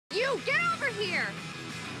over here!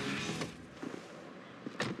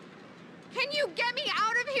 Can you get me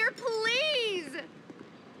out of here, please?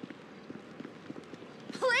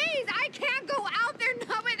 Please, I can't go out there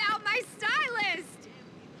not without my stylist!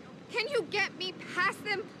 Can you get me past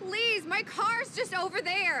them, please? My car's just over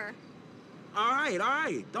there. All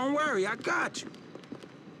right. Don't worry, I got you.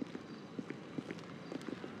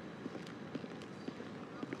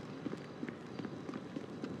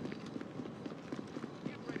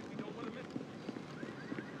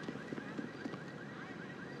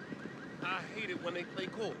 I hate it when they play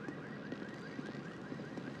cool.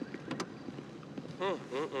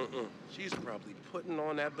 She's probably putting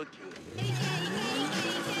on that bikini.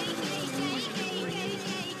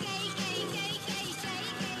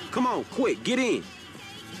 Come on, quick, get in.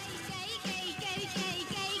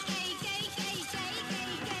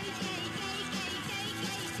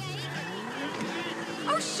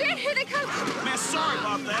 Oh shit, here they come! Man, sorry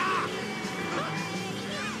about that.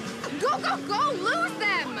 Go, lose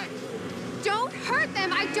them! Don't hurt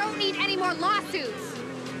them, I don't need any more lawsuits!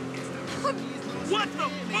 What the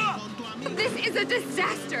fuck? This is a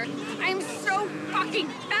disaster! I'm so fucking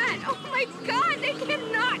fat! Oh my god, they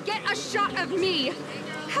cannot get a shot of me!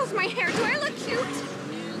 How's my hair? Do I look cute?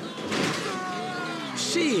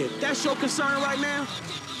 Shit, that's your concern right now?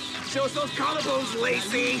 Show us those collarbones,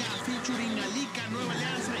 Lacey.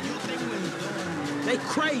 They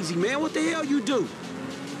crazy, man. What the hell you do?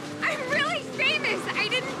 I'm really famous! I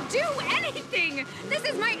didn't do anything! This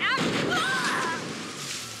is my